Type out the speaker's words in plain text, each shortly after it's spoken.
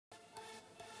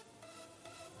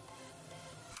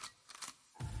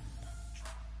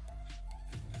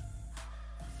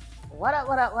What up,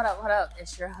 what up, what up, what up?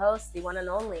 It's your host, the one and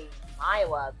only,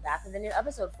 Maiwa, back with a new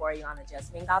episode for you on the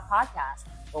Just Me and God podcast,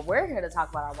 where we're here to talk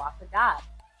about our walk with God.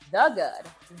 The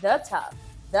good, the tough,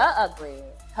 the ugly,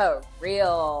 the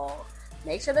real.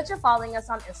 Make sure that you're following us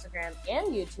on Instagram and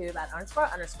YouTube at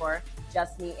 __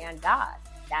 Just Me and God.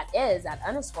 That is at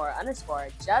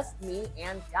 __ Just Me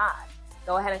and God.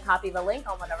 Go ahead and copy the link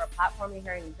on whatever platform you're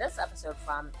hearing this episode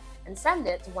from and send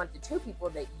it to 1 to 2 people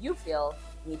that you feel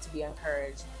need to be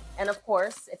encouraged. And of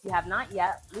course, if you have not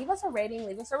yet, leave us a rating,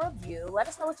 leave us a review. Let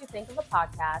us know what you think of the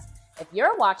podcast. If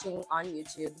you're watching on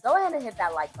YouTube, go ahead and hit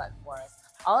that like button for us.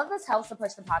 All of this helps to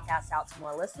push the podcast out to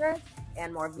more listeners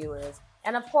and more viewers.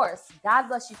 And of course, God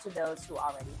bless you to those who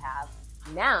already have.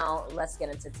 Now, let's get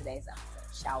into today's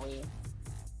episode, shall we?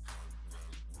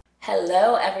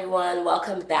 Hello, everyone.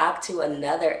 Welcome back to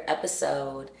another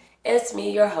episode. It's me,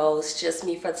 your host, Just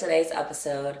Me, for today's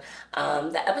episode.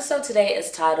 The episode today is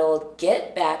titled,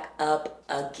 Get Back Up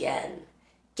Again.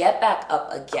 Get Back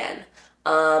Up Again.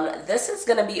 This is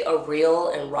going to be a real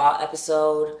and raw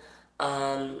episode.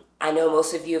 I know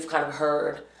most of you have kind of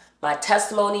heard my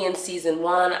testimony in season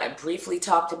 1. I briefly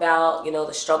talked about,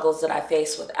 the struggles that I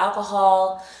face with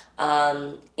alcohol.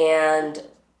 And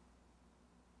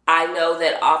I know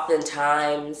that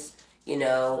oftentimes,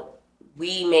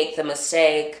 we make the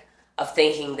mistake of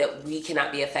thinking that we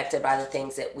cannot be affected by the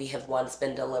things that we have once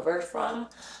been delivered from.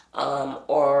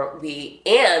 Or we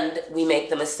make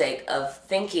the mistake of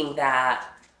thinking that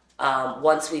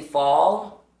once we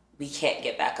fall, we can't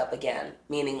get back up again.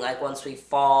 Meaning, like, once we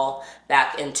fall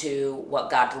back into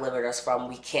what God delivered us from,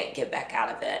 we can't get back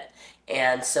out of it.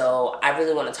 And so I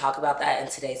really want to talk about that in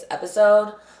today's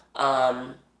episode.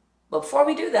 But before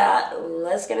we do that,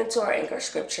 let's get into our anchor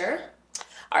scripture.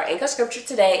 Our anchor scripture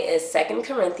today is 2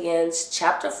 Corinthians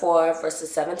chapter 4,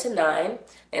 verses 7 to 9,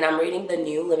 and I'm reading the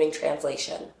New Living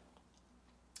Translation.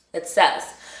 It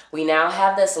says, "We now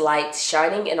have this light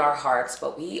shining in our hearts,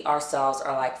 but we ourselves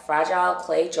are like fragile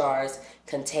clay jars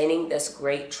containing this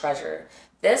great treasure.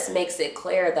 This makes it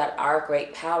clear that our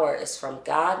great power is from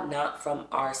God, not from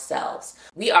ourselves.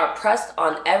 We are pressed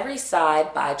on every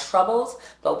side by troubles,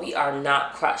 but we are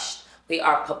not crushed. We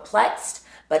are perplexed,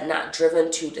 but not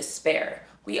driven to despair.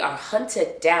 We are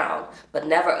hunted down, but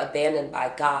never abandoned by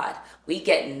God. We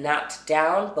get knocked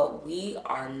down, but we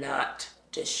are not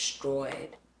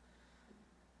destroyed."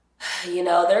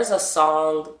 There's a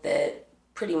song that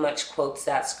pretty much quotes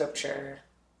that scripture.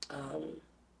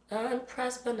 I'm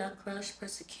pressed but not crushed,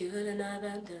 persecuted and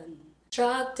abandoned,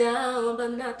 struck down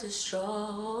but not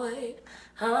destroyed.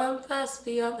 I'm pressed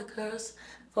beyond the curse,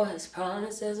 for his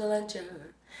promises will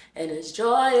endure, and his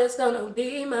joy is gonna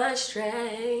be my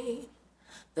strength.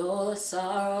 Though the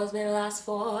sorrows may last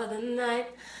for the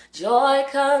night, joy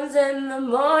comes in the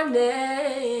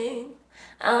morning.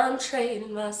 I'm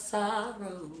trading my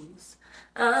sorrows,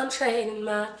 I'm trading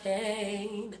my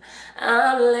pain,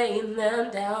 I'm laying them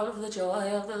down for the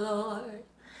joy of the Lord.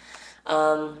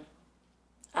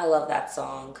 I love that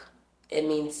song. It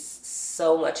means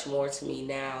so much more to me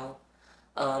now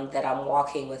that I'm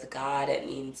walking with God. It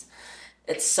means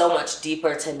it's so much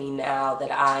deeper to me now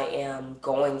that I am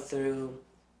going through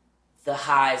the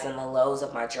highs and the lows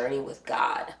of my journey with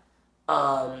God.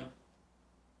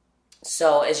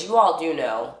 So as you all do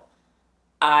know,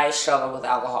 I struggled with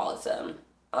alcoholism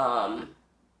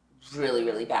really,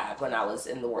 really bad when I was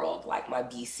in the world. Like my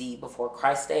BC before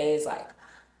Christ days,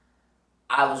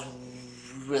 I was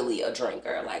really a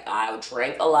drinker. I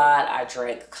drank a lot. I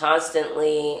drank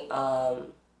constantly.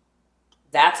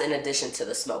 That's in addition to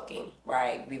the smoking,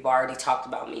 right? We've already talked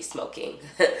about me smoking.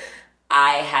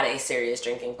 I had a serious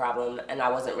drinking problem, and I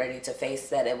wasn't ready to face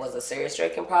that it was a serious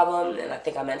drinking problem. And I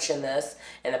think I mentioned this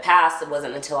in the past. It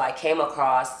wasn't until I came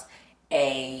across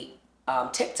a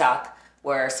TikTok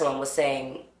where someone was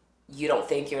saying, you don't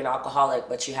think you're an alcoholic,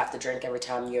 but you have to drink every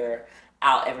time you're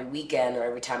out every weekend or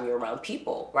every time you're around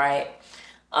people, right?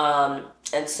 And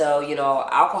so,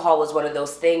 alcohol was one of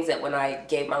those things that when I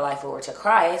gave my life over to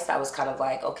Christ, I was kind of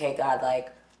like, okay, God,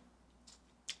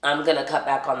 I'm going to cut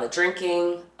back on the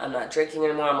drinking. I'm not drinking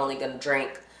anymore. I'm only going to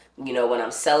drink, when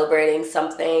I'm celebrating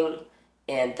something,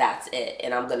 and that's it.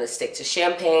 And I'm going to stick to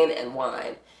champagne and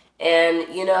wine. And,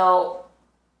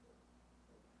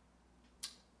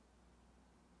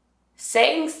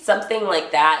 saying something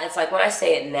like that, it's like when I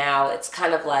say it now, it's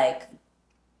kind of like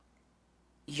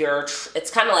it's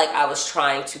kind of like I was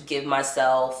trying to give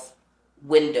myself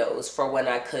windows for when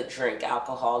I could drink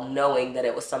alcohol, knowing that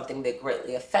it was something that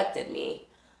greatly affected me.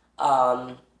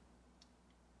 And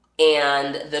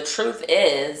the truth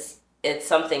is, it's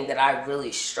something that I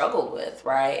really struggled with,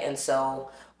 right? And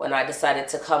so when I decided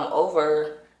to come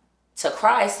over to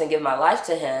Christ and give my life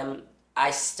to him,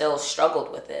 I still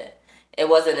struggled with it. It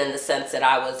wasn't in the sense that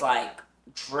I was like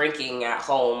drinking at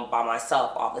home by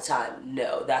myself all the time.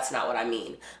 No, that's not what I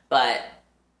mean. But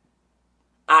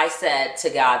I said to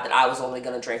God that I was only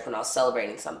going to drink when I was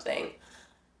celebrating something.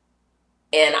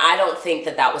 And I don't think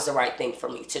that that was the right thing for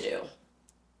me to do.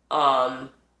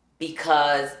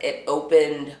 Because it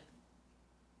opened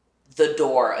the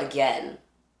door again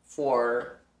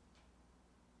for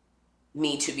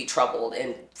me to be troubled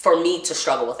and for me to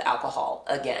struggle with alcohol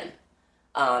again.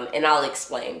 And I'll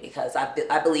explain, because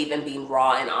I believe in being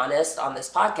raw and honest on this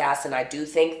podcast. And I do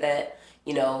think that,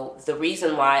 the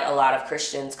reason why a lot of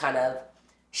Christians kind of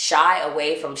shy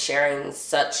away from sharing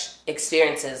such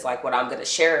experiences like what I'm going to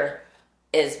share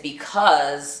is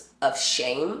because of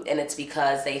shame. And it's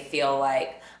because they feel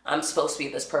like I'm supposed to be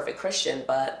this perfect Christian.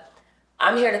 But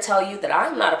I'm here to tell you that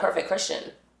I'm not a perfect Christian.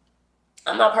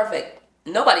 I'm not perfect.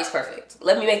 Nobody's perfect.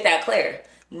 Let me make that clear.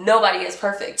 Nobody is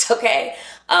perfect, okay?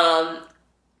 And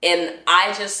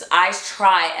I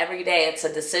try every day. It's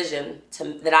a decision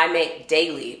that I make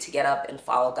daily to get up and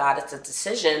follow God. It's a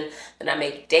decision that I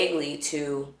make daily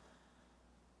to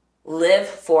live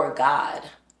for God,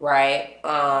 right?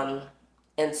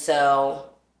 And so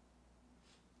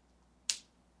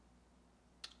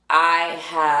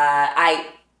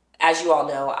as you all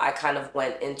know, I kind of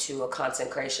went into a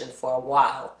consecration for a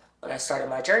while when I started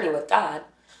my journey with God.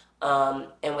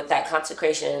 And with that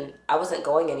consecration, I wasn't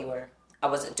going anywhere. I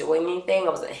wasn't doing anything.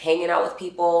 I wasn't hanging out with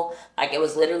people. Like, it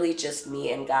was literally just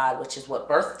me and God, which is what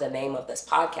birthed the name of this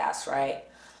podcast, right?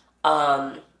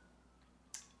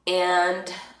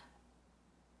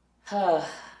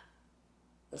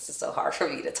 This is so hard for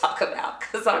me to talk about,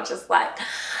 because I'm just like,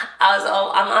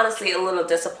 I'm honestly a little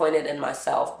disappointed in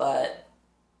myself, but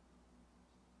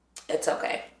it's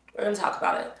okay. We're going to talk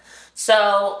about it.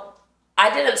 So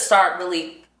I didn't start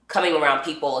really coming around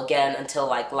people again until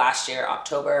like last year,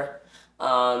 October.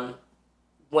 And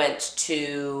when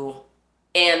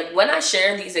I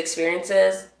share these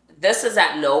experiences, this is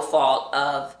at no fault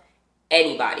of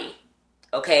anybody.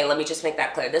 Okay, let me just make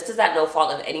that clear. This is at no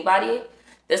fault of anybody.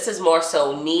 This is more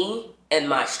so me and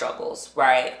my struggles,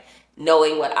 right?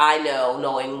 Knowing what I know,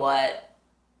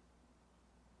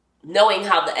 knowing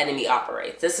how the enemy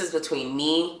operates. This is between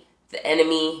me, the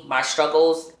enemy, my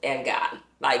struggles, and God.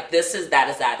 Like, this is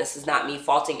that. This is not me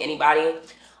faulting anybody.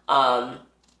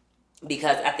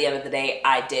 Because at the end of the day,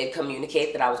 I did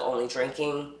communicate that I was only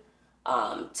drinking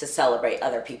to celebrate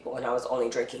other people, and I was only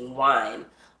drinking wine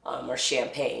or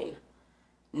champagne.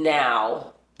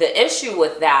 Now, the issue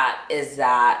with that is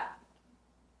that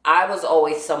I was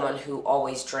always someone who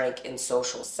always drank in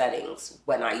social settings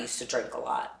when I used to drink a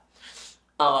lot.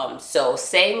 So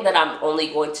saying that I'm only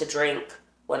going to drink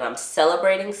when I'm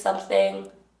celebrating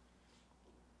something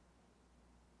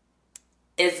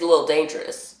is a little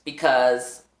dangerous,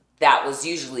 because that was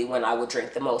usually when I would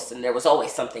drink the most, and there was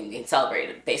always something being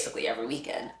celebrated basically every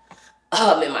weekend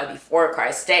in my before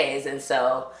Christ days. And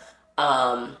so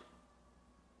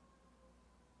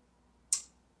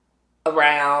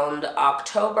around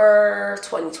October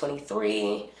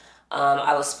 2023,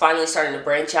 I was finally starting to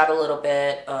branch out a little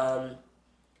bit.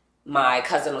 My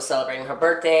cousin was celebrating her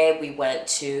birthday. We went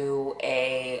to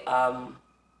a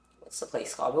what's the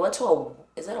place called? We went to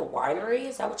is it a winery?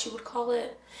 Is that what you would call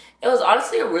it? It was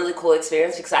honestly a really cool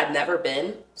experience, because I'd never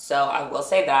been. So I will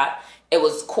say that. It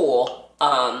was cool.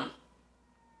 And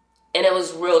it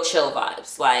was real chill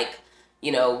vibes. Like,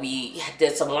 we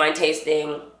did some wine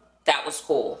tasting. That was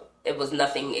cool. It was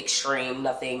nothing extreme,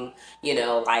 nothing,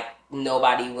 like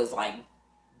nobody was like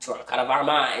drunk out of our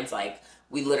minds. Like,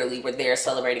 we literally were there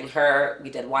celebrating her.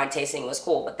 We did wine tasting. It was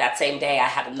cool. But that same day I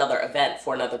had another event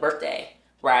for another birthday,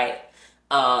 right?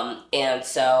 And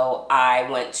so I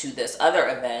went to this other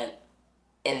event,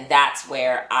 and that's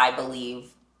where I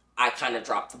believe I kind of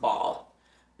dropped the ball,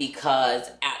 because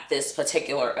at this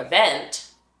particular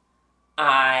event,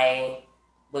 I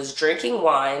was drinking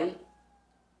wine,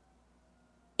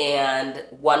 and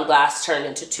one glass turned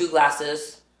into two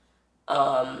glasses,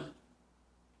 turned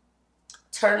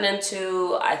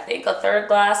into, I think, a third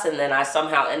glass, and then I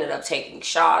somehow ended up taking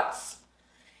shots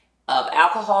of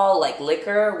alcohol, like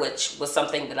liquor, which was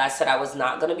something that I said I was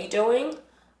not going to be doing.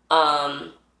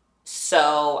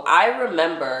 So I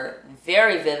remember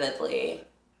very vividly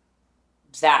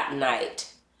that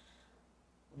night.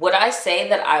 Would I say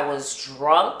that I was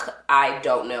drunk? I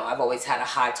don't know. I've always had a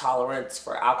high tolerance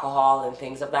for alcohol and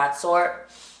things of that sort.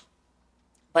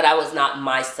 But I was not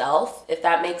myself, if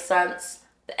that makes sense.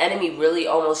 The enemy really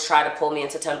almost tried to pull me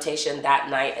into temptation that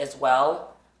night as well.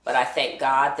 But I thank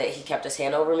God that he kept his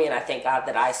hand over me, and I thank God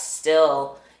that I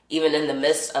still, even in the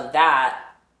midst of that,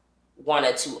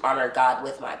 wanted to honor God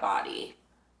with my body.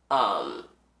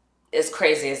 As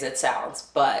crazy as it sounds,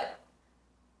 but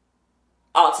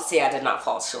all to say I did not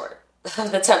fall short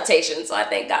of the temptation, so I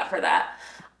thank God for that.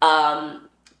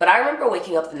 But I remember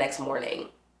waking up the next morning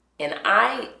and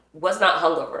I was not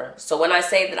hungover. So when I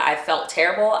say that I felt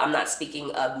terrible, I'm not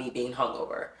speaking of me being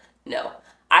hungover. No.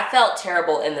 I felt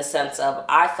terrible in the sense of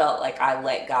I felt like I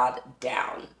let God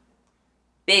down.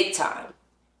 Big time.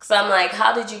 Because I'm like,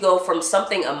 how did you go from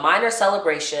something, a minor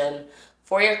celebration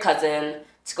for your cousin,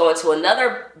 to go into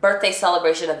another birthday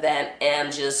celebration event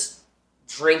and just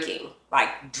drinking?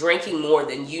 Like drinking more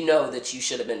than you know that you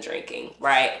should have been drinking,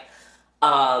 right?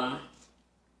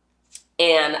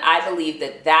 And I believe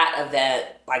that event,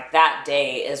 like that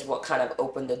day, is what kind of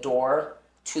opened the door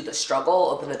to the struggle,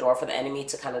 opened the door for the enemy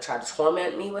to kind of try to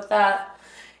torment me with that.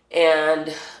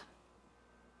 And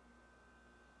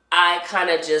I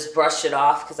kind of just brushed it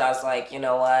off because I was like, you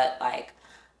know what, like,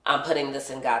 I'm putting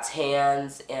this in God's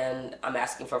hands and I'm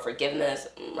asking for forgiveness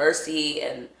and mercy,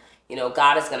 and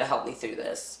God is going to help me through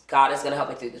this. God is going to help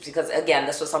me through this because, again,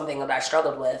 this was something that I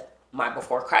struggled with my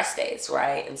before Christ days,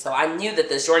 right? And so I knew that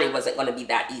this journey wasn't going to be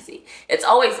that easy. It's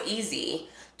always easy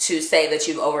to say that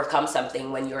you've overcome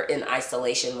something when you're in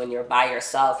isolation, when you're by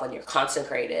yourself, when you're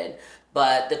consecrated.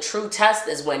 But the true test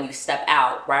is when you step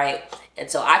out, right? And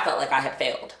so I felt like I had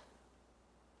failed.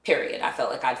 Period. I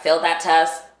felt like I'd failed that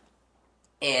test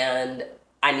and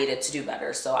I needed to do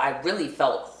better. So I really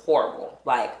felt horrible.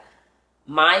 Like,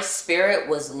 my spirit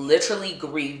was literally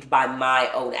grieved by my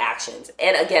own actions.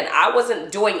 And again, I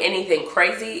wasn't doing anything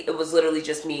crazy. It was literally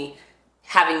just me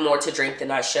having more to drink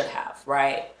than I should have,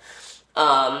 right?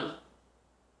 And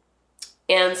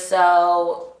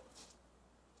so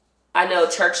I know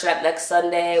church that next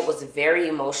Sunday was very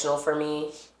emotional for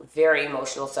me. Very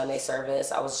emotional Sunday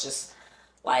service. I was just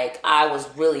like, I was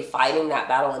really fighting that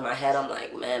battle in my head. I'm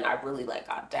like, man, I really let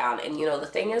God down. And the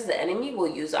thing is, the enemy will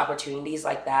use opportunities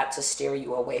like that to steer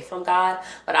you away from God.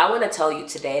 But I want to tell you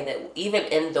today that even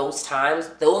in those times,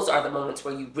 those are the moments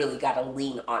where you really got to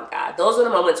lean on God. Those are the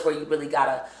moments where you really got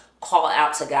to call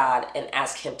out to God and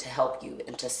ask him to help you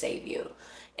and to save you.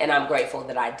 And I'm grateful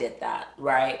that I did that,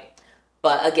 right?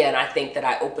 But again, I think that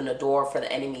I opened a door for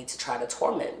the enemy to try to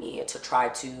torment me and to try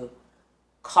to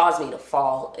cause me to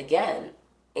fall again.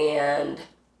 And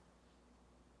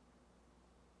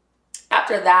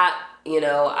after that,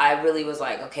 I really was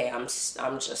like, okay, I'm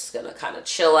just going to kind of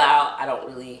chill out. I don't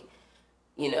really,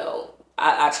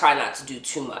 I try not to do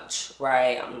too much,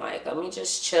 right? I'm like, let me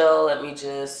just chill. Let me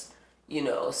just,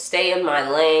 stay in my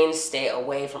lane, stay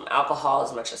away from alcohol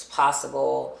as much as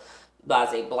possible,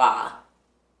 blah, blah, blah.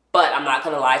 But I'm not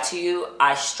going to lie to you.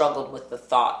 I struggled with the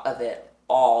thought of it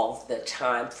all the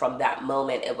time. From that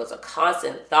moment, it was a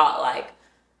constant thought like,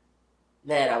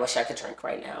 man, I wish I could drink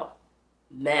right now.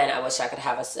 Man, I wish I could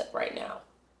have a sip right now.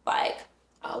 Like,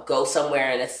 I'll go somewhere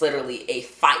and it's literally a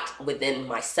fight within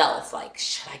myself. Like,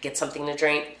 should I get something to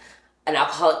drink? An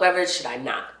alcoholic beverage? Should I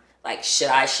not? Like, should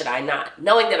I not?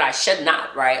 Knowing that I should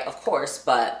not, right? Of course,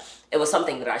 but it was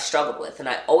something that I struggled with. And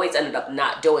I always ended up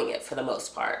not doing it for the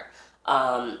most part.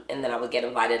 And then I would get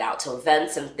invited out to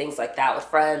events and things like that with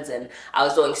friends. And I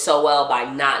was doing so well by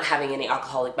not having any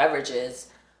alcoholic beverages.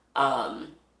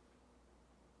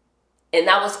 And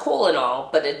that was cool and all,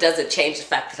 but it doesn't change the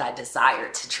fact that I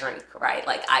desired to drink, right?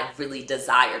 Like, I really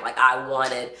desired, like, I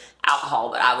wanted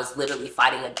alcohol, but I was literally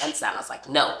fighting against that. I was like,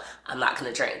 no, I'm not going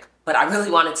to drink. But I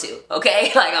really wanted to, okay?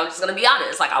 Like, I'm just going to be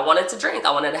honest. Like, I wanted to drink.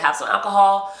 I wanted to have some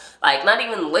alcohol. Like, not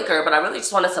even liquor, but I really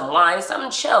just wanted some wine,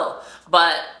 something chill.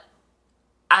 But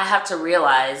I have to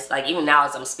realize, like, even now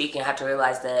as I'm speaking, I have to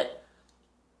realize that,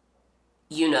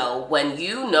 when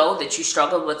you know that you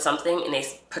struggled with something in a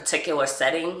particular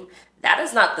setting, that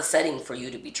is not the setting for you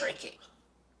to be drinking.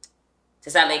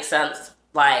 Does that make sense?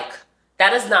 Like,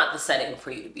 that is not the setting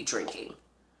for you to be drinking.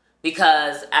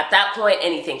 Because at that point,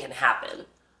 anything can happen.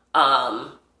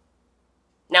 Now,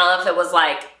 if it was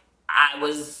like, I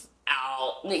was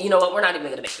out, you know what, we're not even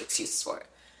going to make excuses for it.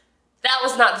 That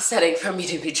was not the setting for me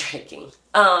to be drinking.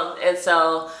 And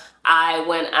so I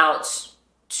went out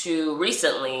to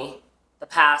recently, the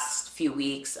past few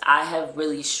weeks, I have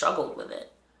really struggled with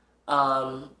it.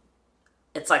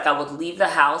 It's like I would leave the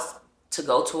house to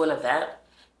go to an event,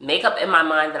 make up in my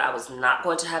mind that I was not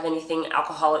going to have anything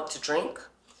alcoholic to drink,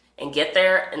 and get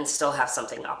there and still have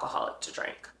something alcoholic to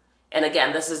drink. And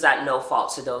again, this is at no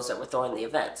fault to those that were throwing the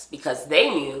events because they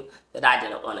knew that I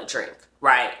didn't want to drink,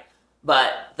 right?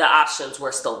 But the options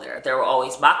were still there. There were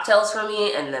always mocktails for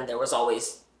me, and then there was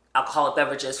always alcoholic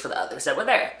beverages for the others that were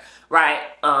there, right?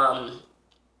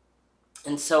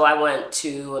 And so I went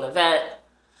to an event.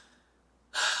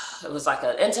 It was like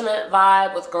an intimate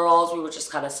vibe with girls. We were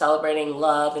just kind of celebrating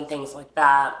love and things like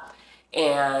that.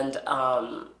 And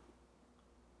I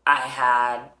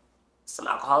had some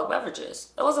alcoholic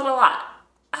beverages. It wasn't a lot.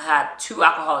 I had 2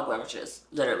 alcoholic beverages.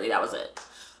 Literally, that was it.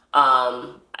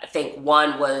 I think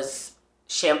one was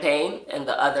champagne and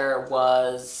the other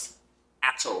was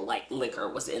actual like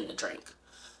liquor was in the drink.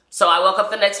 So I woke up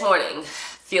the next morning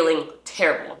feeling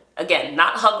terrible. Again,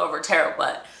 not hungover terrible,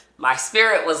 but my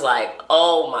spirit was like,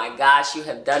 oh my gosh, you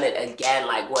have done it again.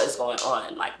 Like, what is going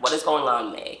on? Like, what is going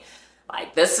on, May?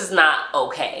 Like, this is not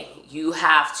okay. You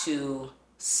have to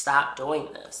stop doing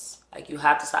this. Like, you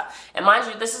have to stop. And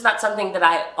mind you, this is not something that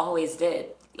I always did.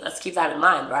 Let's keep that in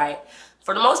mind, right?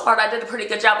 For the most part, I did a pretty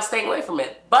good job of staying away from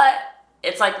it. But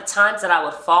it's like the times that I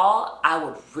would fall, I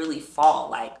would really fall,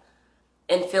 like,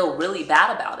 and feel really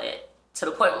bad about it, to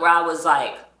the point where I was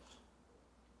like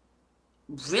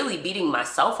really beating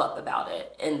myself up about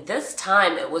it. And this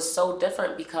time it was so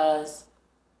different because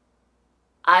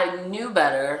I knew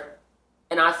better,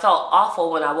 and I felt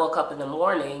awful when I woke up in the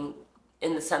morning,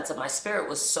 in the sense of my spirit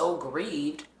was so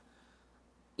grieved.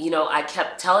 You know, I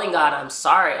kept telling God, I'm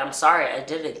sorry, I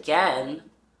did it again.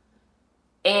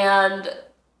 And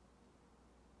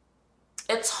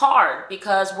it's hard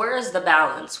because where is the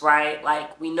balance, right?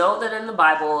 Like, we know that in the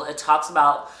Bible, it talks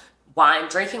about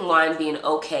drinking wine being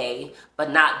okay,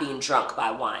 but not being drunk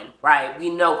by wine, right? We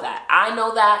know that. I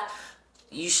know that.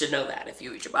 You should know that if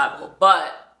you read your Bible.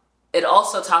 But it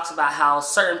also talks about how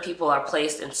certain people are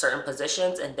placed in certain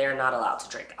positions and they're not allowed to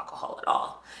drink alcohol at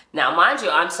all. Now, mind you,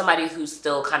 I'm somebody who's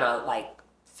still kind of like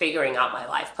figuring out my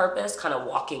life purpose, kind of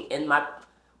walking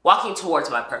towards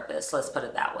my purpose, let's put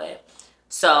it that way.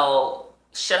 So,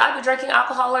 should I be drinking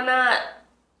alcohol or not?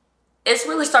 It's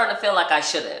really starting to feel like I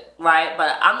shouldn't, right?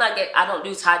 But I don't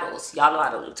do titles. Y'all know I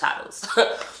don't do titles.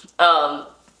 I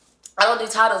don't do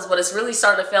titles, but it's really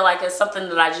starting to feel like it's something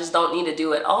that I just don't need to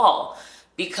do at all,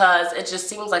 because it just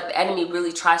seems like the enemy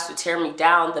really tries to tear me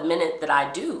down the minute that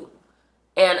I do.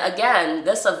 And again,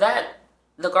 this event,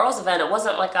 the girls' event, it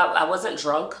wasn't like I wasn't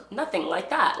drunk, nothing like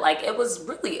that. Like, it was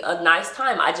really a nice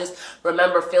time. I just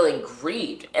remember feeling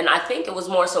grieved. And I think it was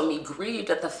more so me grieved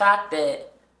at the fact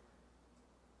that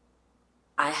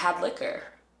I had liquor,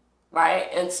 right?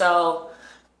 And so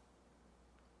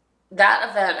that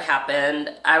event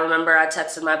happened. I remember I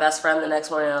texted my best friend the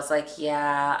next morning. I was like,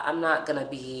 yeah, I'm not going to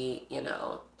be,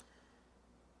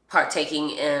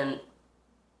 partaking in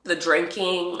the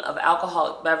drinking of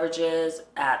alcoholic beverages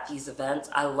at these events.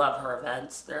 I love her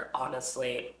events. They're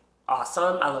honestly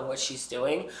awesome. I love what she's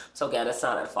doing. So again, it's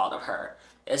not a fault of her.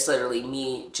 It's literally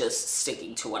me just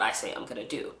sticking to what I say I'm going to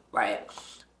do, right?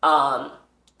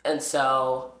 And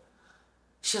so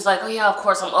she was like, oh yeah, of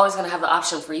course, I'm always going to have the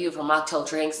option for you for mocktail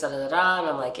drinks, da-da-da-da. And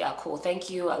I'm like, yeah, cool, thank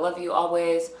you. I love you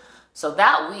always. So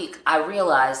that week, I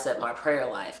realized that my prayer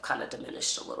life kind of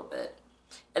diminished a little bit.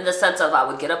 In the sense of, I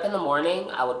would get up in the morning,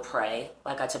 I would pray,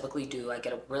 like I typically do. I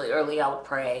get up really early, I would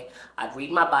pray. I'd read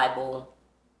my Bible,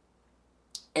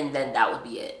 and then that would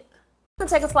be it. I'm going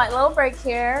to take a slight little break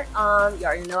here. You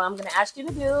already know what I'm going to ask you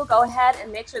to do. Go ahead and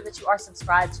make sure that you are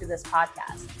subscribed to this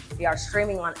podcast. We are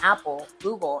streaming on Apple,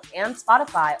 Google, and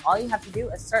Spotify. All you have to do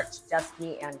is search Just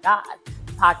Me and God.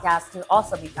 The podcast can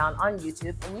also be found on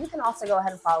YouTube, and you can also go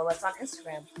ahead and follow us on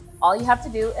Instagram. All you have to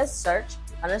do is search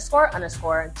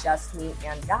 __ Just Me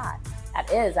and God.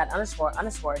 That is at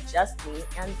 __ Just Me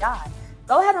and God.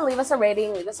 Go ahead and leave us a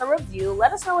rating, leave us a review.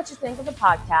 Let us know what you think of the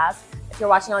podcast. If you're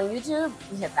watching on YouTube,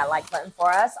 you hit that like button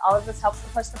for us. All of this helps to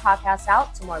push the podcast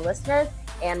out to more listeners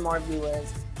and more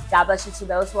viewers. God bless you to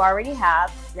those who already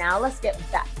have. Now let's get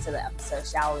back to the episode,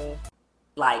 shall we?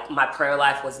 Like, my prayer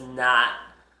life was not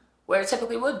where it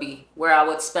typically would be, where I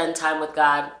would spend time with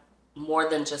God more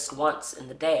than just once in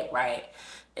the day, right?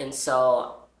 And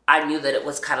so I knew that it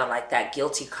was kind of like that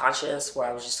guilty conscience where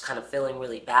I was just kind of feeling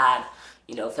really bad,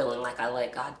 feeling like I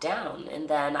let God down. And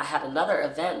then I had another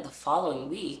event the following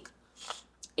week.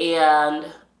 And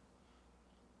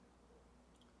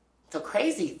the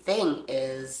crazy thing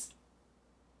is,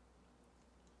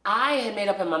 I had made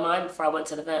up in my mind before I went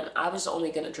to the event, I was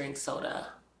only going to drink soda.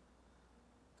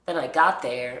 Then I got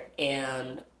there,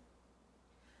 and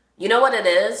you know what it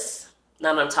is?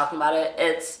 Now that I'm talking about it,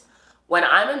 it's when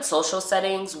I'm in social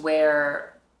settings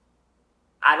where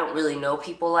I don't really know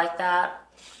people like that,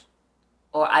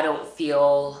 or I don't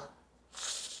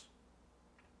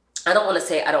want to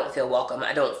say I don't feel welcome.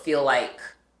 I don't feel like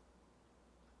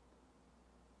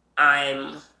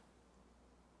I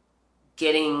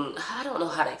don't know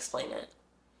how to explain it.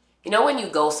 When you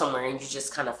go somewhere and you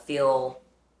just kind of feel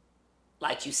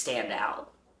like you stand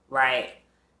out, right?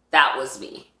 That was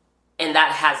me. And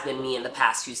that has been me in the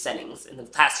past few settings. In the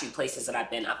past few places that I've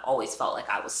been, I've always felt like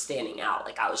I was standing out.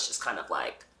 Like I was just kind of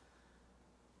like,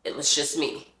 it was just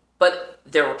me. But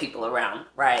there were people around,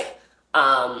 right?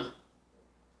 And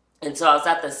so I was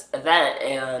at this event,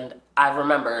 and I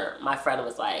remember my friend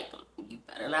was like, you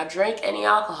better not drink any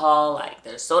alcohol. Like,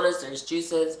 there's sodas, there's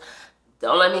juices.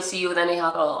 Don't let me see you with any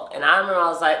alcohol. And I remember I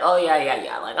was like, oh,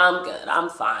 yeah. Like, I'm good. I'm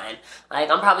fine.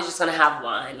 Like, I'm probably just going to have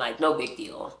wine. Like, no big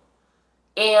deal.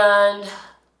 And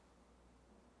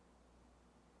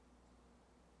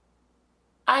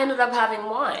I ended up having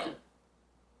wine.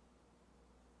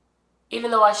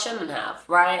 Even though I shouldn't have,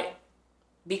 right?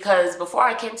 Because before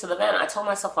I came to the event, I told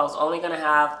myself I was only going to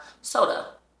have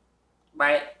soda,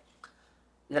 right?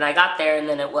 And then I got there, and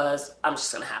then it was, I'm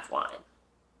just going to have wine.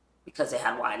 Because they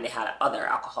had wine, they had other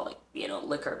alcoholic,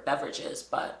 liquor beverages.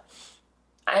 But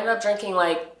I ended up drinking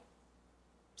like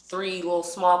 3 little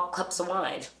small cups of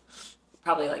wine.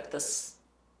 Probably like this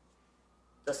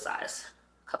size,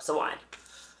 cups of wine.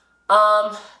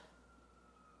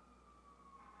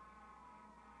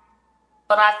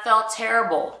 But I felt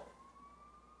terrible.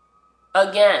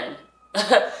 Again.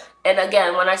 And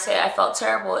again, when I say I felt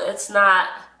terrible, it's not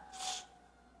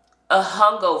a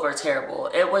hungover terrible.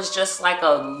 It was just like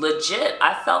a legit,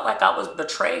 I felt like I was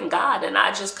betraying God, and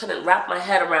I just couldn't wrap my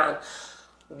head around,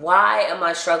 why am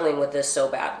I struggling with this so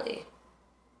badly?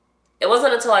 It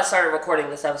wasn't until I started recording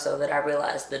this episode that I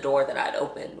realized the door that I'd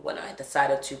opened when I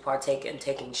decided to partake in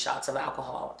taking shots of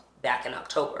alcohol back in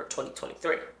October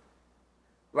 2023.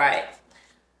 Right?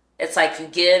 It's like you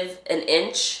give an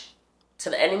inch to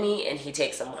the enemy and he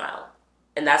takes a mile.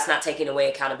 And that's not taking away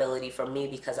accountability from me,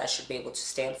 because I should be able to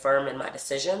stand firm in my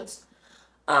decisions.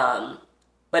 But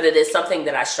it is something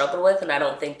that I struggle with, and I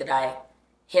don't think that I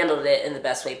handled it in the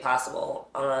best way possible.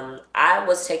 I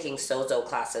was taking SOZO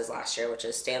classes last year, which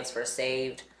stands for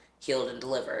Saved, Healed, and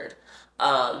Delivered.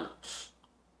 I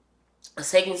was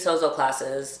taking SOZO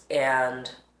classes, and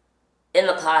in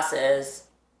the classes,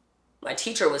 my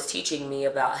teacher was teaching me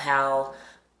about how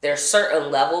there's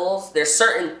certain levels, there's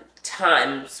certain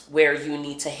times where you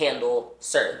need to handle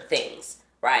certain things,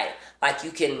 right? Like you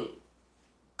can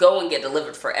go and get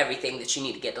delivered for everything that you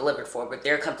need to get delivered for, but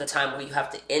there comes a time where you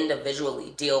have to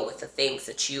individually deal with the things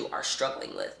that you are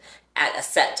struggling with at a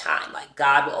set time. Like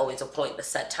God will always appoint a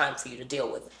set time for you to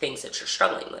deal with the things that you're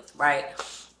struggling with, right?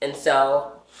 And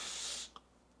so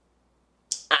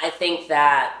I think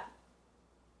that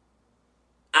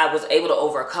I was able to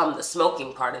overcome the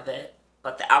smoking part of it,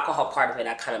 but the alcohol part of it,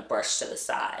 I kind of brushed to the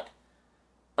side.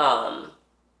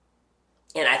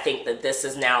 And I think that this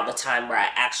is now the time where I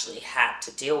actually had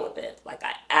to deal with it. Like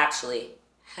I actually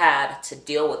had to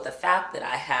deal with the fact that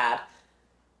I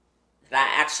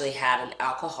actually had an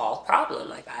alcohol problem.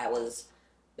 Like I was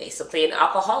basically an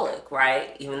alcoholic,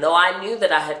 right? Even though I knew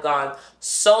that I had gone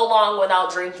so long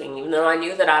without drinking, even though I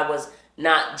knew that I was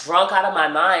not drunk out of my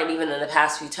mind, even in the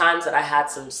past few times that I had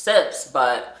some sips,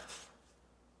 but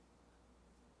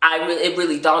it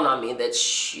really dawned on me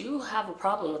that you have a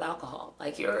problem with alcohol.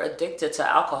 Like you're addicted to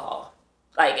alcohol.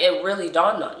 Like it really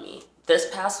dawned on me this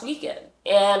past weekend.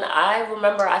 And I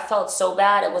remember I felt so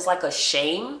bad. It was like a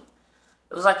shame.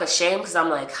 It was like a shame because I'm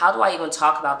like, how do I even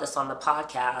talk about this on the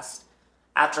podcast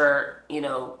after,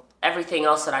 everything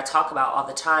else that I talk about all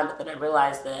the time? But then I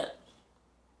realized that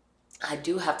I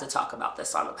do have to talk about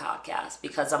this on the podcast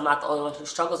because I'm not the only one who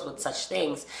struggles with such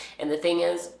things. And the thing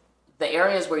is, the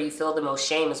areas where you feel the most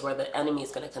shame is where the enemy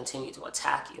is going to continue to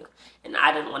attack you. And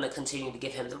I didn't want to continue to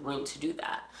give him the room to do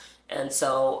that. And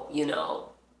so,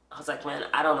 I was like, man,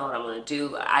 I don't know what I'm going to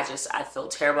do. I feel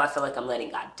terrible. I feel like I'm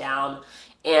letting God down.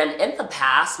 And in the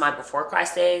past, my before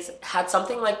Christ days, had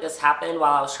something like this happened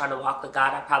while I was trying to walk with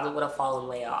God, I probably would have fallen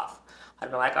way off. I'd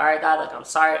be like, all right, God, I'm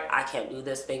sorry. I can't do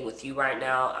this thing with you right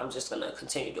now. I'm just going to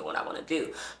continue doing what I want to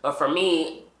do. But for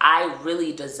me, I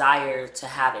really desire to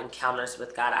have encounters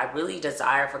with God. I really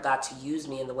desire for God to use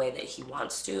me in the way that he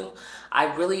wants to.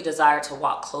 I really desire to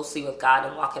walk closely with God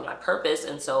and walk in my purpose.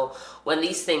 And so when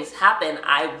these things happen,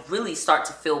 I really start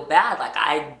to feel bad. Like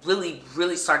I really,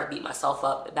 really start to beat myself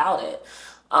up about it.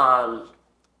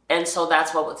 And so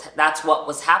that's what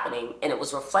was happening. And it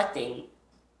was reflecting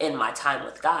in my time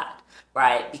with God.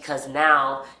 Right? Because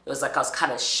now it was like I was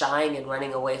kind of shying and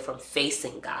running away from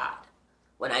facing God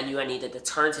when I knew I needed to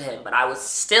turn to him. But I was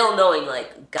still knowing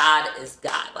like God is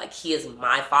God. Like he is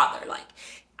my father. Like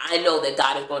I know that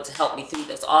God is going to help me through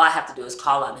this. All I have to do is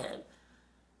call on him.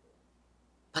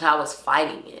 But I was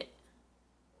fighting it.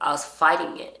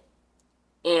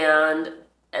 And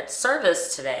at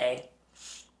service today,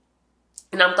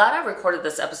 and I'm glad I recorded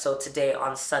this episode today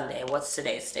on Sunday. What's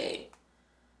today's date?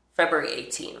 February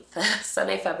 18th,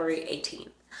 Sunday, February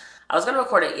 18th. I was going to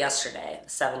record it yesterday, the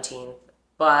 17th,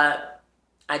 but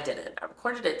I didn't. I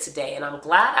recorded it today, and I'm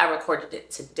glad I recorded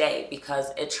it today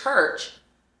because at church,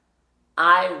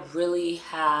 I really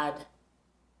had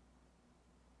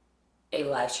a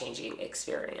life-changing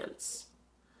experience.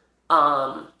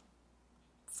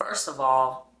 First of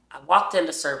all, I walked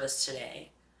into service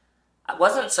today. I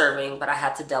wasn't serving, but I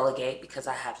had to delegate because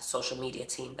I have a social media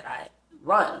team that I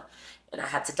run, and I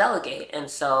had to delegate. And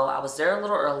so I was there a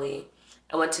little early.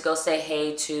 I went to go say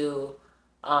hey to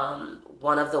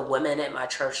one of the women at my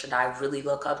church that I really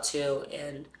look up to,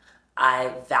 and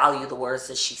I value the words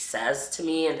that she says to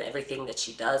me and everything that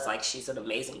she does. Like, she's an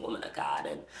amazing woman of God.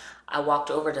 And I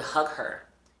walked over to hug her.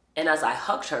 And as I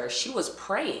hugged her, she was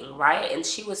praying, right? And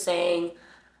she was saying,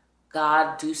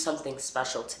 God, do something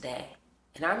special today.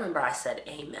 And I remember I said,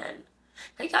 amen.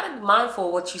 Now, you got to be mindful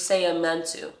of what you say amen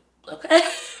to, okay?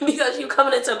 Because you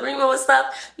coming into agreement with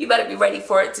stuff, you better be ready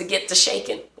for it to get to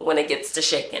shaking when it gets to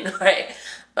shaking, right?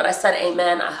 But I said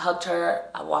amen. I hugged her.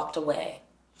 I walked away.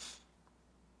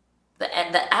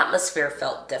 The atmosphere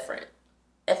felt different.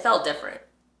 It felt different.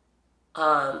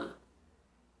 And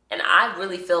I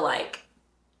really feel like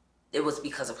it was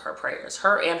because of her prayers.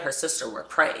 Her and her sister were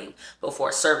praying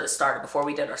before service started. Before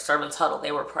we did our servants huddle,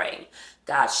 they were praying.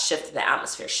 God, shift the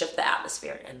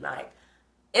atmosphere. And like,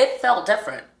 it felt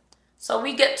different. So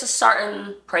we get to start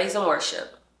in praise and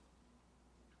worship.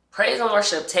 Praise and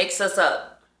worship takes us up.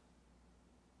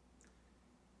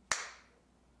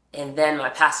 And then my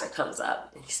pastor comes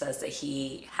up and he says that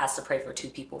he has to pray for 2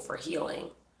 people for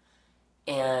healing.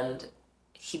 And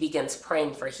he begins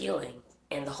praying for healing.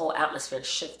 And the whole atmosphere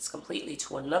shifts completely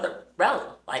to another realm.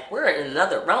 Like, we're in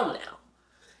another realm now.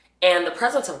 And the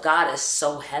presence of God is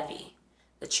so heavy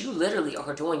that you literally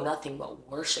are doing nothing but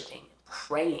worshiping,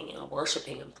 praying and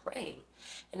worshiping and praying.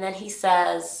 And then he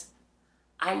says,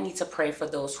 I need to pray for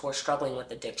those who are struggling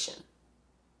with addiction.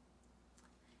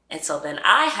 And so then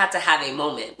I had to have a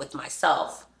moment with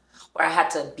myself where I had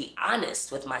to be honest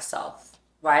with myself,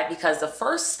 right? Because the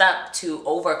first step to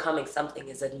overcoming something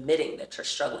is admitting that you're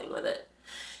struggling with it.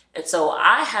 And so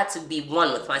I had to be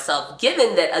one with myself,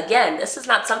 given that, again, this is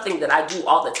not something that I do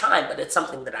all the time, but it's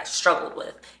something that I struggled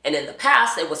with. And in the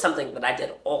past, it was something that I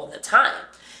did all the time.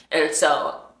 And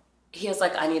so he was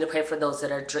like, I need to pray for those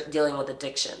that are dealing with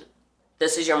addiction.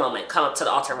 This is your moment. Come up to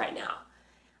the altar right now.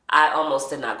 I almost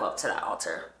did not go up to that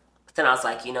altar. But then I was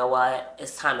like, you know what?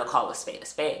 It's time to call a spade a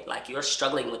spade. Like, you're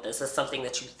struggling with this. It's something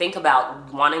that you think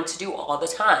about wanting to do all the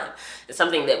time. It's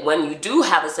something that when you do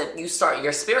have it,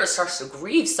 your spirit starts to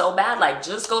grieve so bad. Like,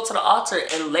 just go to the altar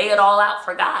and lay it all out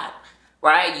for God,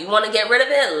 right? You want to get rid of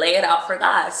it? Lay it out for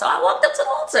God. So I walked up to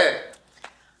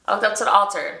the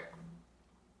altar.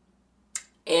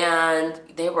 And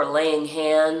they were laying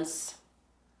hands,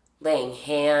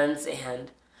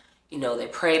 and, they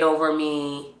prayed over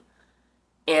me.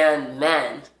 And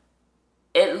man,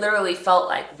 it literally felt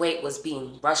like weight was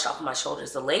being brushed off my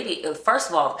shoulders. The lady, first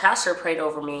of all, the pastor prayed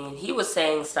over me, and he was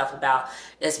saying stuff about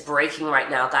it's breaking right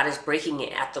now. God is breaking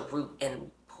it at the root.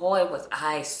 And boy, was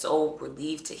I so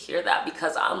relieved to hear that,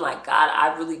 because I'm like, God,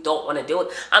 I really don't want to do it.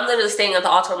 I'm literally standing at the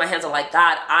altar with my hands. I'm like,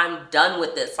 God, I'm done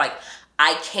with this. Like,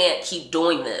 I can't keep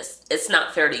doing this. It's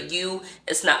not fair to you.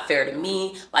 It's not fair to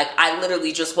me. Like, I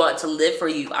literally just want to live for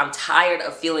you. I'm tired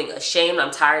of feeling ashamed. I'm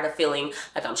tired of feeling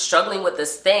like I'm struggling with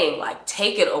this thing. Like,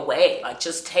 take it away. Like,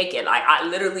 just take it. Like, I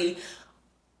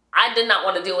did not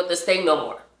want to deal with this thing no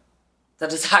more. The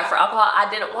desire for alcohol, I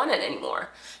didn't want it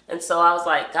anymore. And so I was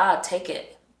like, God, take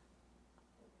it.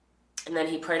 And then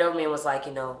he prayed over me and was like,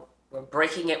 we're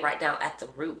breaking it right now at the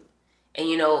root. And,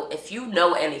 if you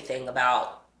know anything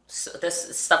about, so this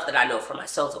is stuff that I know from my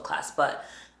Sozo class, but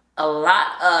a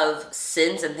lot of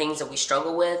sins and things that we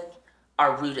struggle with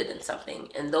are rooted in something.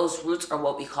 And those roots are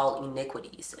what we call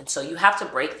iniquities. And so you have to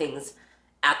break things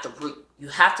at the root. You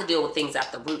have to deal with things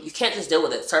at the root. You can't just deal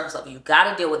with it surface level. You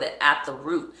got to deal with it at the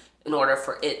root in order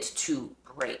for it to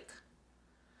break.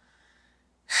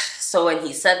 So when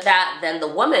he said that, then the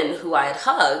woman who I had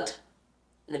hugged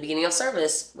in the beginning of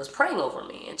service was praying over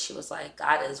me, and she was like,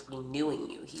 God is renewing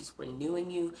you. He's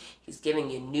renewing you. He's giving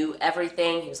you new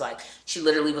everything. He was like, she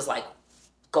literally was like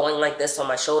going like this on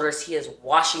my shoulders. He is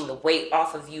washing the weight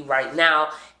off of you right now.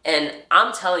 And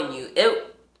I'm telling you,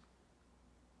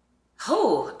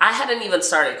 I hadn't even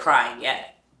started crying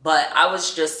yet, but I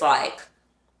was just like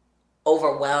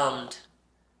overwhelmed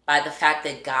by the fact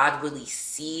that God really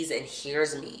sees and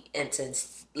hears me, and to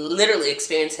literally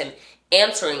experience him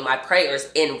answering my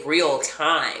prayers in real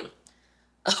time,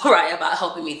 right, about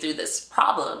helping me through this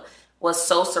problem was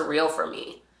so surreal for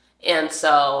me. And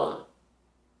so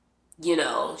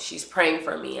she's praying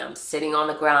for me. I'm sitting on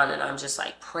the ground and I'm just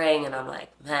like praying, and I'm like,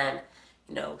 man,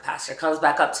 pastor comes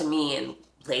back up to me and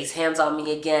lays hands on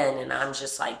me again, and I'm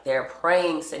just like there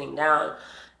praying, sitting down.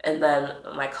 And then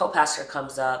my co-pastor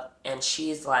comes up and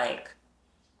she's like,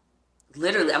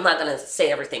 literally, I'm not going to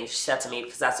say everything she said to me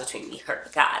because that's between me, her,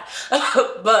 and God.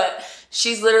 But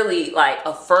she's literally like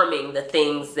affirming the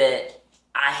things that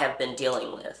I have been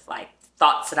dealing with, like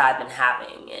thoughts that I've been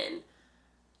having, and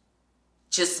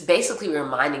just basically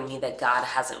reminding me that God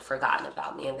hasn't forgotten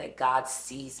about me and that God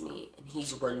sees me and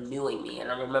he's renewing me.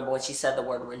 And I remember when she said the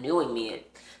word renewing me,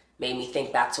 it made me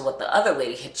think back to what the other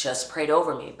lady had just prayed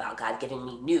over me about, God giving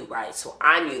me new, right? So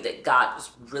I knew that God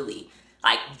was really,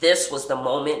 like, this was the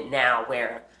moment now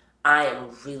where I am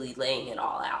really laying it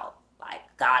all out. Like,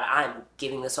 God, I'm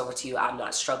giving this over to you. I'm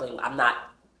not struggling. I'm not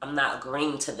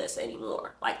agreeing to this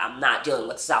anymore. Like, I'm not dealing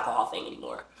with this alcohol thing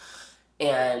anymore.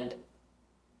 And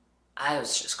I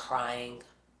was just crying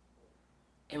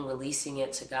and releasing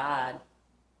it to God.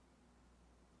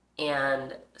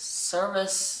 And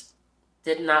service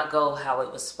did not go how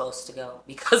it was supposed to go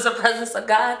because the presence of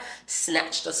God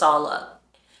snatched us all up.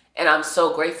 And I'm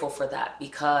so grateful for that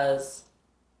because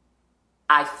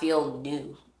I feel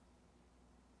new.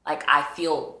 Like, I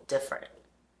feel different.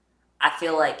 I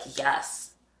feel like,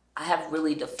 yes, I have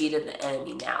really defeated the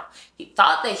enemy now. He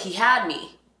thought that he had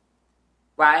me.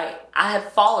 Right? I had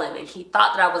fallen and he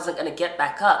thought that I wasn't going to get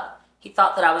back up. He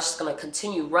thought that I was just going to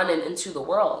continue running into the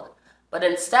world. But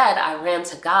instead, I ran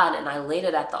to God and I laid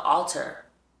it at the altar.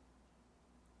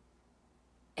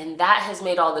 And that has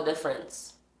made all the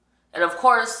difference. And of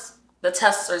course, the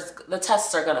tests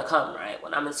are going to come, right?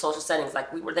 When I'm in social settings, like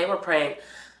they were praying.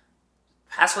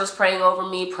 Pastor was praying over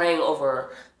me, praying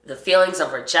over the feelings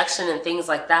of rejection and things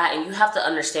like that. And you have to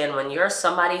understand, when you're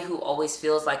somebody who always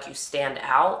feels like you stand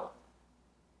out,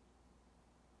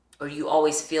 or you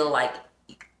always feel like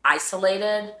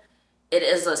isolated, it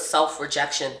is a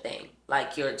self-rejection thing.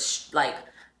 Like,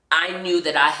 I knew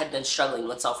that I had been struggling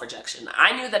with self-rejection.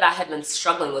 I knew that I had been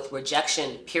struggling with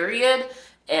rejection, period,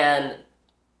 and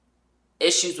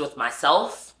issues with my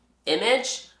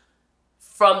self-image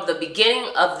from the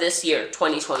beginning of this year,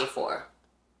 2024.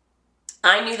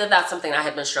 I knew that that's something I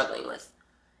had been struggling with.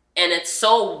 And it's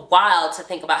so wild to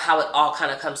think about how it all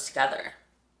kind of comes together.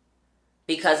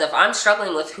 Because if I'm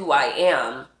struggling with who I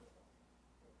am,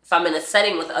 if I'm in a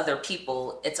setting with other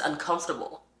people, it's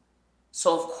uncomfortable.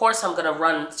 So of course I'm going to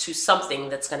run to something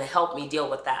that's going to help me deal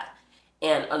with that.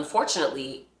 And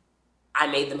unfortunately, I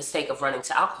made the mistake of running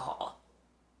to alcohol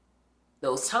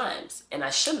those times. And I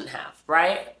shouldn't have,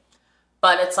 right?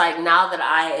 But it's like, now that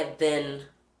I have been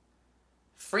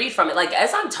free from it, like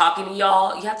as I'm talking to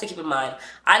y'all, you have to keep in mind,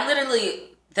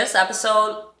 this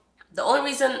episode, the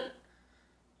only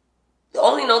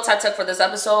notes I took for this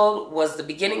episode was the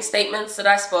beginning statements that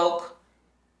I spoke,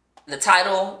 the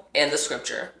title, and the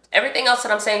scripture. Everything else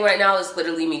that I'm saying right now is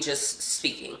literally me just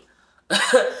speaking.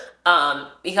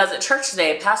 Because at church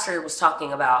today, Pastor was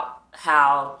talking about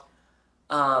how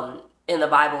in the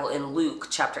Bible, in Luke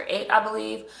chapter 8, I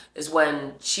believe, is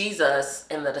when Jesus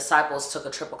and the disciples took a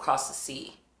trip across the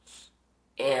sea.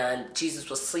 And Jesus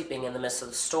was sleeping in the midst of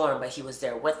the storm, but he was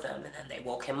there with them. And then they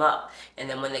woke him up. And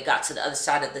then when they got to the other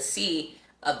side of the sea,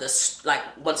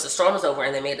 once the storm was over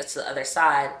and they made it to the other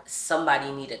side,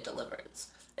 somebody needed deliverance.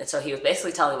 And so he was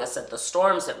basically telling us that the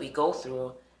storms that we go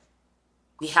through,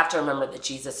 we have to remember that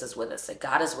Jesus is with us, that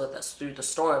God is with us through the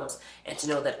storms, and to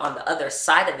know that on the other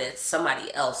side of it,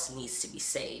 somebody else needs to be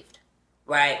saved,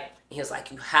 right? And he was like,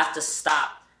 you have to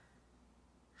stop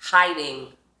hiding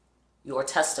your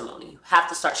testimony. You have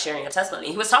to start sharing your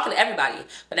testimony. He was talking to everybody,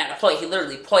 but at a point, he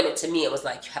literally pointed to me. It was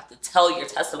like, you have to tell your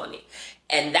testimony.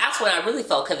 And that's when I really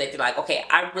felt convicted, like, okay,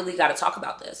 I really got to talk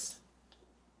about this.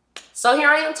 So here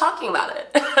I am talking about it.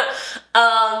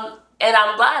 And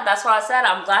I'm glad, that's why I said,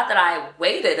 I'm glad that I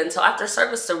waited until after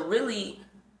service to really,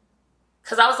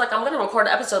 because I was like, I'm going to record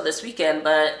an episode this weekend,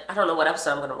 but I don't know what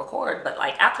episode I'm going to record. But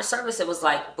like after service, it was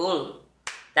like, boom,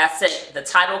 that's it. The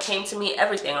title came to me,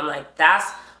 everything. I'm like, that's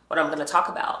what I'm going to talk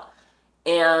about.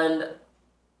 And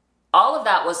all of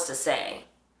that was to say,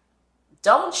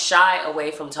 don't shy away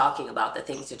from talking about the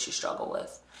things that you struggle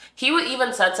with. He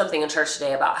even said something in church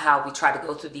today about how we try to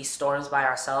go through these storms by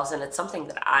ourselves. And it's something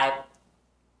that I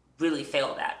really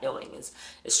failed at doing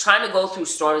is trying to go through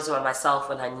storms by myself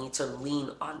when I need to lean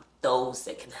on those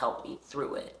that can help me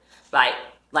through it.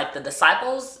 Like the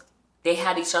disciples, they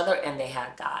had each other and they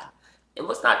had God. It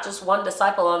was not just one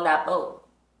disciple on that boat.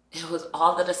 It was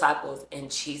all the disciples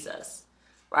and Jesus.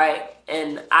 right?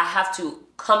 And I have to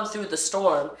come through the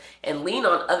storm and lean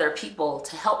on other people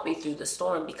to help me through the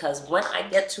storm, because when I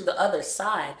get to the other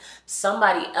side,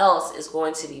 somebody else is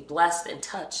going to be blessed and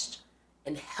touched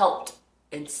and helped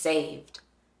and saved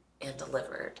and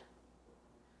delivered.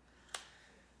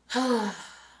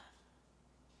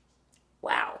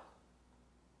 Wow.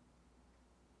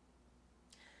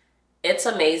 It's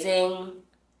amazing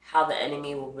how the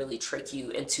enemy will really trick you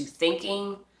into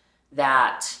thinking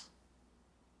that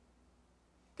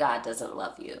God doesn't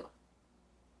love you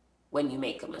when you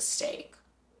make a mistake.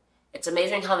 It's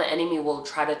amazing how the enemy will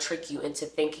try to trick you into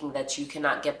thinking that you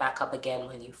cannot get back up again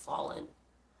when you've fallen.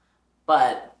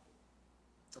 But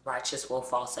the righteous will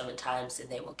fall 7 times and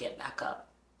they will get back up.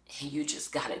 And you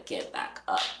just gotta get back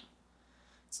up.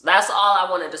 So that's all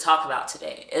I wanted to talk about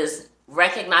today, is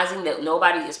recognizing that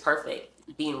nobody is perfect.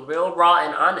 Being real, raw,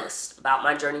 and honest about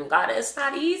my journey with God. It's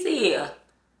not easy.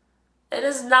 It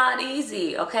is not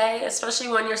easy, okay? Especially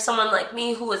when you're someone like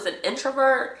me who is an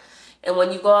introvert, and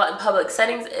when you go out in public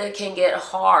settings, it can get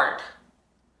hard.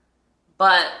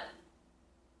 But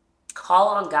call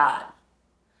on God.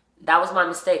 That was my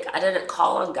mistake. I didn't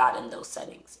call on God in those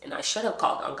settings, and I should have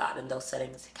called on God in those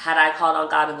settings. Had I called on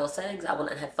God in those settings, I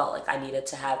wouldn't have felt like I needed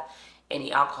to have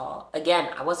any alcohol.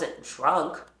 Again, I wasn't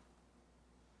drunk,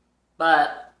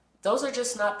 but those are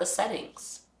just not the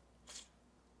settings.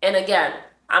 And again,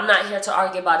 I'm not here to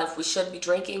argue about if we should be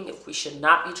drinking, if we should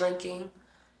not be drinking.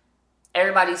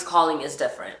 Everybody's calling is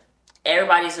different.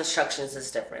 Everybody's instructions is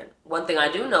different. One thing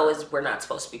I do know is we're not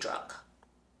supposed to be drunk.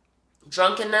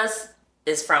 Drunkenness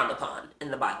is frowned upon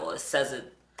in the Bible. It says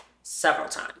it several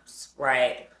times,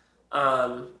 right?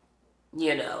 So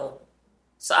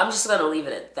I'm just going to leave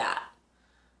it at that.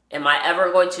 Am I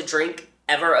ever going to drink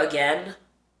ever again?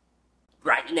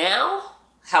 Right now,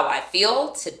 how I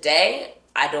feel today,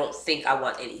 I don't think I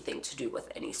want anything to do with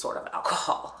any sort of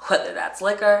alcohol, whether that's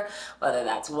liquor, whether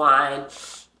that's wine,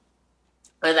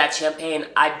 whether that's champagne.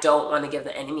 I don't want to give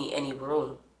the enemy any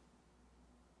room,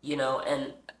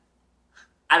 and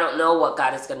I don't know what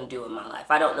God is going to do in my life.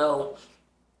 I don't know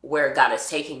where God is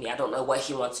taking me. I don't know what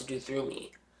he wants to do through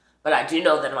me, but I do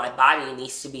know that my body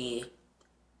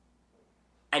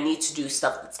I need to do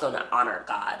stuff that's going to honor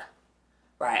God,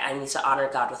 right? I need to honor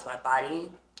God with my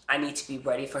body. I need to be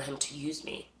ready for him to use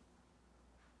me.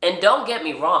 And don't get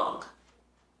me wrong.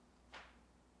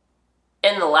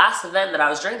 In the last event that I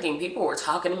was drinking, people were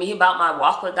talking to me about my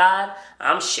walk with God.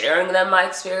 I'm sharing them my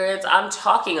experience. I'm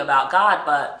talking about God,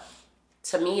 but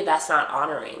to me, that's not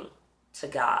honoring to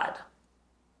God,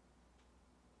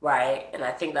 right? And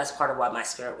I think that's part of why my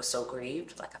spirit was so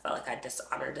grieved. Like, I felt like I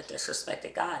dishonored and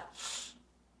disrespected God.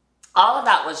 All of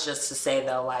that was just to say,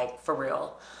 though, like, for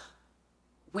real,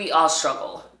 we all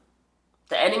struggle.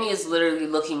 The enemy is literally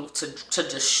looking to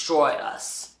destroy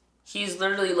us. He's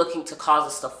literally looking to cause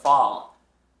us to fall.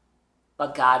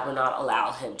 But God will not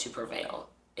allow him to prevail.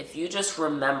 If you just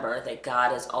remember that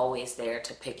God is always there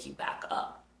to pick you back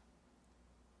up.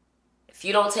 If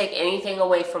you don't take anything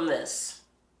away from this,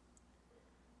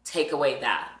 take away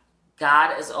that.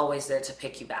 God is always there to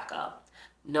pick you back up.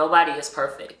 Nobody is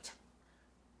perfect.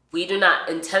 We do not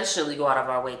intentionally go out of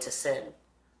our way to sin,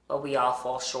 but we all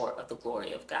fall short of the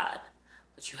glory of God.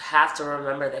 But you have to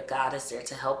remember that God is there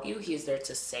to help you. He is there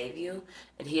to save you,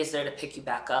 and he is there to pick you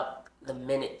back up the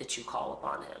minute that you call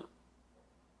upon him.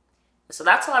 So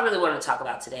that's all I really wanted to talk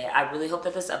about today. I really hope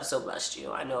that this episode blessed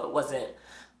you. I know it wasn't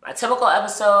my typical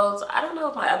episodes. I don't know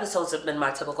if my episodes have been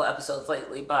my typical episodes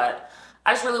lately, but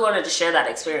I just really wanted to share that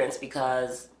experience,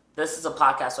 because this is a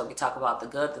podcast where we talk about the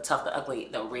good, the tough, the ugly,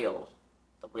 the real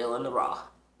and the raw,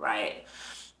 right?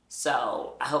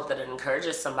 So I hope that it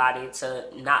encourages somebody to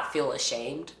not feel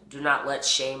ashamed. Do not let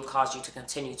shame cause you to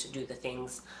continue to do the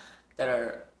things that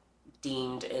are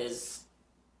deemed as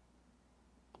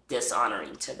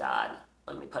dishonoring to God.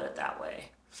 Let me put it that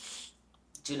way.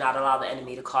 Do not allow the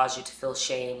enemy to cause you to feel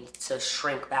shame, to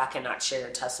shrink back and not share your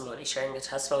testimony. Sharing your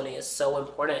testimony is so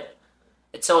important.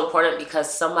 It's so important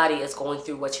because somebody is going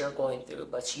through what you're going through,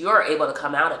 but you're able to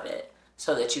come out of it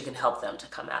so that you can help them to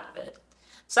come out of it.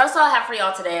 So that's all I have for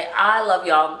y'all today. I love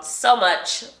y'all so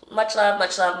much. Much love,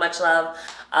 much love, much love.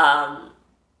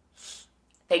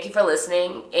 Thank you for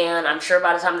listening. And I'm sure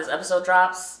by the time this episode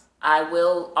drops, I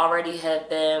will already have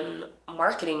been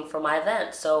marketing for my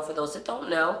event. So for those that don't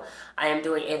know, I am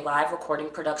doing a live recording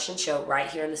production show right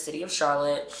here in the city of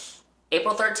Charlotte,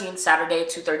 April 13th, Saturday,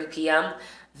 2:30 p.m.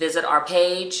 Visit our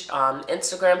page,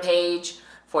 Instagram page,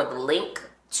 for the link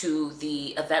to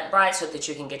the Eventbrite so that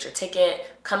you can get your ticket.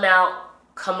 Come out,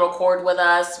 come record with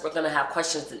us. We're going to have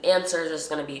questions and answers. There's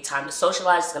going to be time to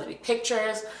socialize. There's going to be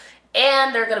pictures.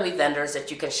 And there are going to be vendors that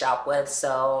you can shop with.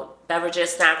 So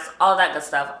beverages, snacks, all that good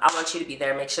stuff. I want you to be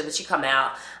there. Make sure that you come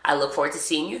out. I look forward to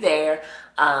seeing you there.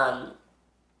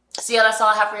 So yeah, that's all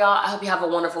I have for y'all. I hope you have a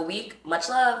wonderful week. Much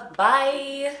love.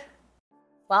 Bye.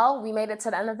 Well, we made it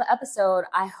to the end of the episode.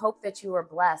 I hope that you were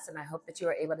blessed, and I hope that you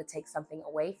were able to take something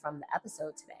away from the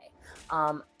episode today.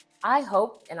 I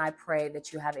hope and I pray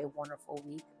that you have a wonderful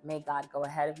week. May God go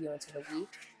ahead of you into the week.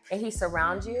 May He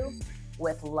surround you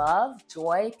with love,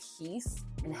 joy, peace,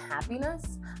 and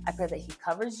happiness. I pray that He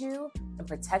covers you and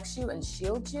protects you and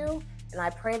shields you. And I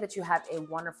pray that you have a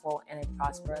wonderful and a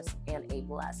prosperous and a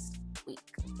blessed week.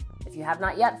 If you have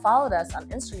not yet followed us on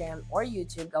Instagram or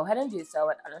YouTube, go ahead and do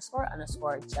so at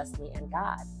 __ just me and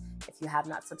God. If you have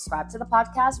not subscribed to the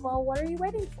podcast, well, what are you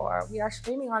waiting for? We are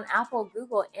streaming on Apple,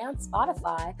 Google, and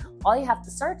Spotify. All you have to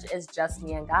search is Just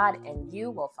Me and God, and you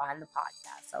will find the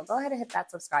podcast. So go ahead and hit that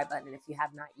subscribe button if you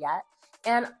have not yet.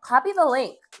 And copy the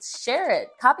link, share it,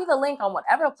 copy the link on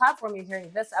whatever platform you're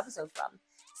hearing this episode from.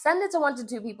 Send it to 1 to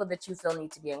 2 people that you feel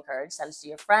need to be encouraged. Send it to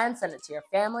your friends, send it to your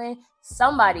family.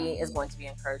 Somebody is going to be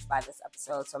encouraged by this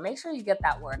episode. So make sure you get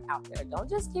that word out there. Don't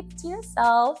just keep it to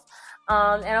yourself.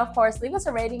 And of course, leave us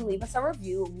a rating, leave us a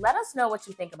review. Let us know what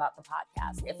you think about the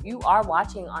podcast. If you are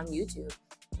watching on YouTube,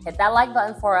 hit that like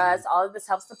button for us. All of this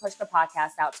helps to push the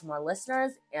podcast out to more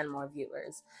listeners and more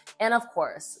viewers. And of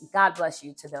course, God bless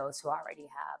you to those who already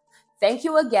have. Thank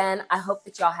you again. I hope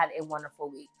that y'all had a wonderful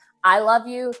week. I love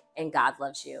you and God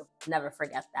loves you. Never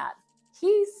forget that.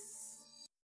 Peace.